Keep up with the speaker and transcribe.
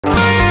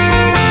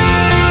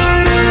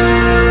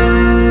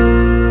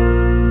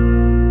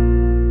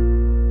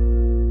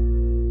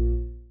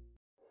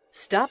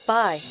Stop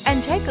by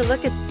and take a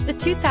look at the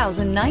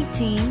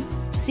 2019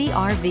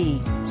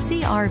 CR-V.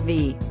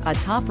 CR-V, a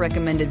top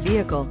recommended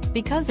vehicle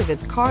because of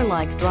its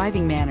car-like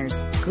driving manners,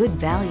 good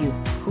value,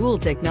 cool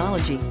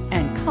technology,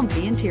 and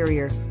comfy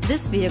interior.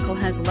 This vehicle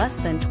has less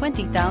than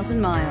 20,000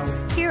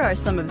 miles. Here are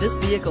some of this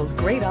vehicle's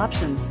great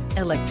options: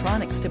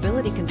 electronic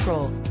stability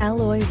control,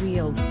 alloy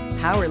wheels,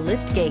 power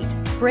lift gate,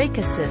 brake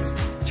assist,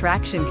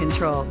 traction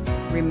control,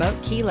 remote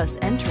keyless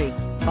entry,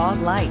 fog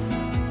lights,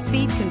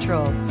 speed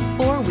control,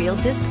 four-wheel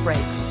disc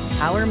brakes,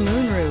 power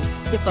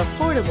moonroof. If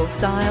affordable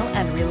style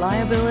and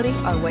reliability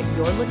are what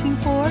you're looking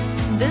for,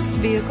 this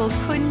vehicle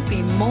couldn't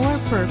be more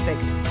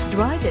perfect.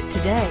 Drive it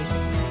today.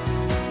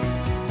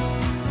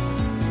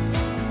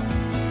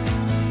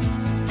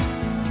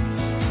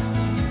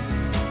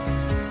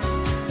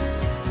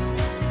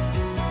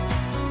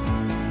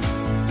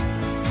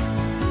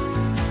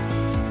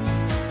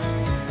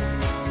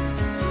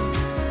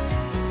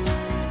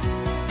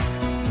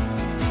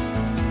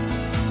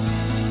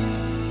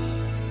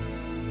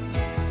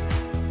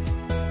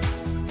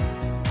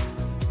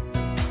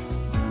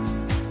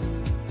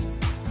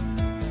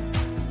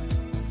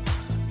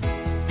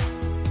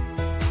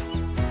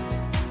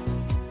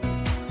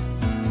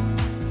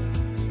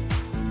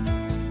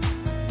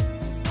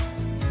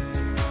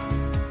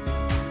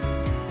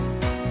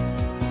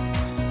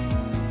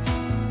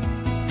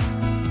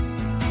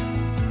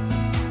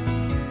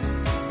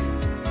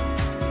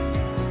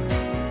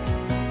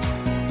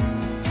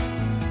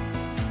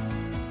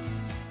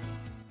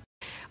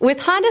 With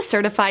Honda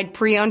certified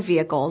pre-owned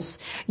vehicles,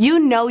 you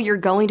know you're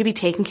going to be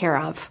taken care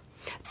of.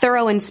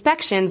 Thorough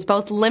inspections,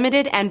 both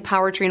limited and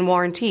powertrain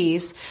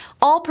warranties,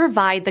 all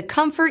provide the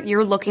comfort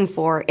you're looking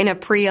for in a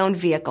pre-owned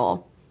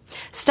vehicle.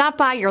 Stop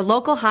by your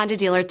local Honda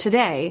dealer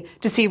today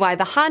to see why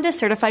the Honda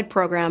certified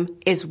program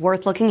is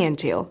worth looking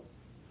into.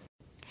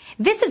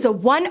 This is a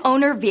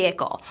one-owner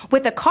vehicle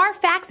with a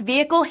Carfax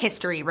Vehicle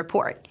History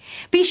Report.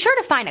 Be sure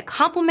to find a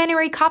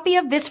complimentary copy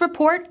of this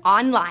report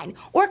online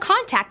or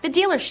contact the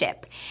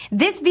dealership.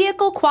 This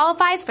vehicle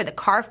qualifies for the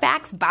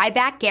Carfax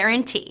Buyback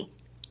Guarantee.